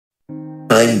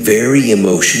I'm very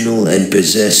emotional and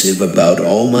possessive about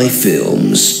all my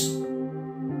films.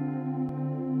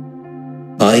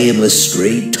 I am a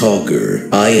straight talker.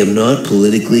 I am not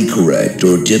politically correct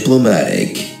or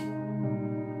diplomatic.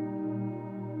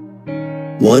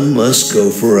 One must go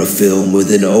for a film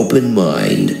with an open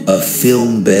mind. A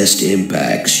film best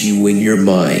impacts you when your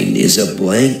mind is a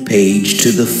blank page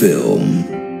to the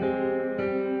film.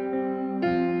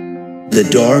 The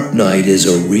Dark Knight is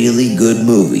a really good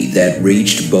movie that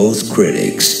reached both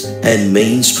critics and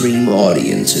mainstream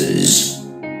audiences.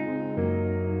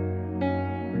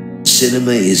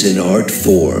 Cinema is an art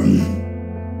form.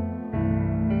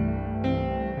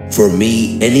 For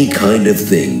me, any kind of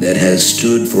thing that has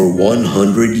stood for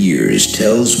 100 years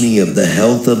tells me of the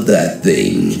health of that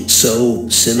thing. So,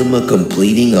 cinema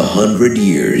completing 100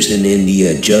 years in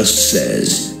India just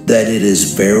says that it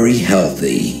is very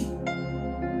healthy.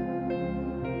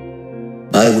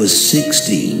 I was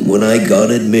 16 when I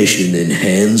got admission in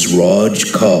Hans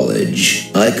Raj College.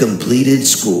 I completed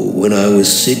school when I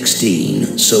was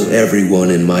 16, so everyone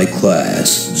in my class,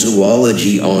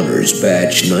 Zoology Honors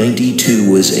Batch 92,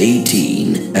 was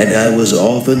 18, and I was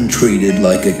often treated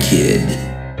like a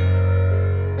kid.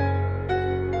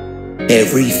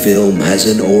 Every film has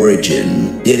an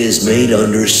origin. It is made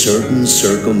under certain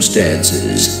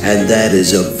circumstances, and that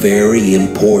is a very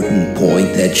important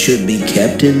point that should be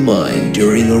kept in mind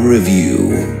during a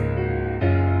review.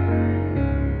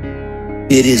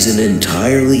 It is an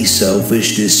entirely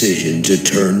selfish decision to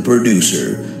turn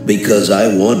producer because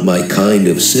I want my kind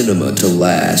of cinema to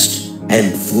last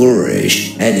and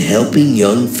flourish, and helping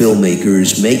young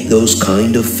filmmakers make those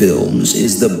kind of films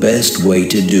is the best way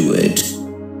to do it.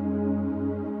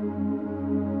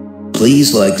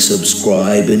 Please like,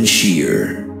 subscribe, and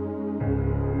share.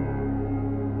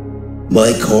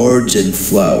 My cards and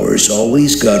flowers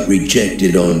always got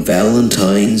rejected on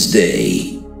Valentine's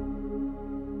Day.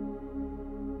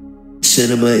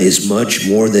 Cinema is much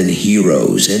more than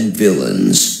heroes and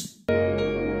villains.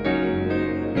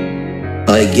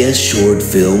 I guess short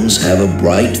films have a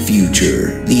bright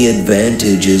future. The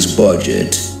advantage is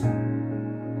budget.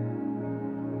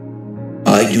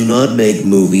 I do not make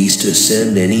movies to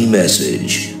send any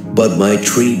message, but my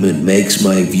treatment makes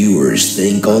my viewers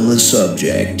think on the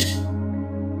subject.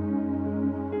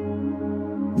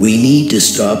 We need to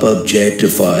stop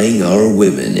objectifying our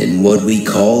women in what we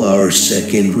call our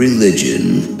second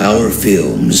religion, our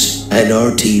films, and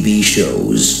our TV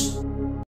shows.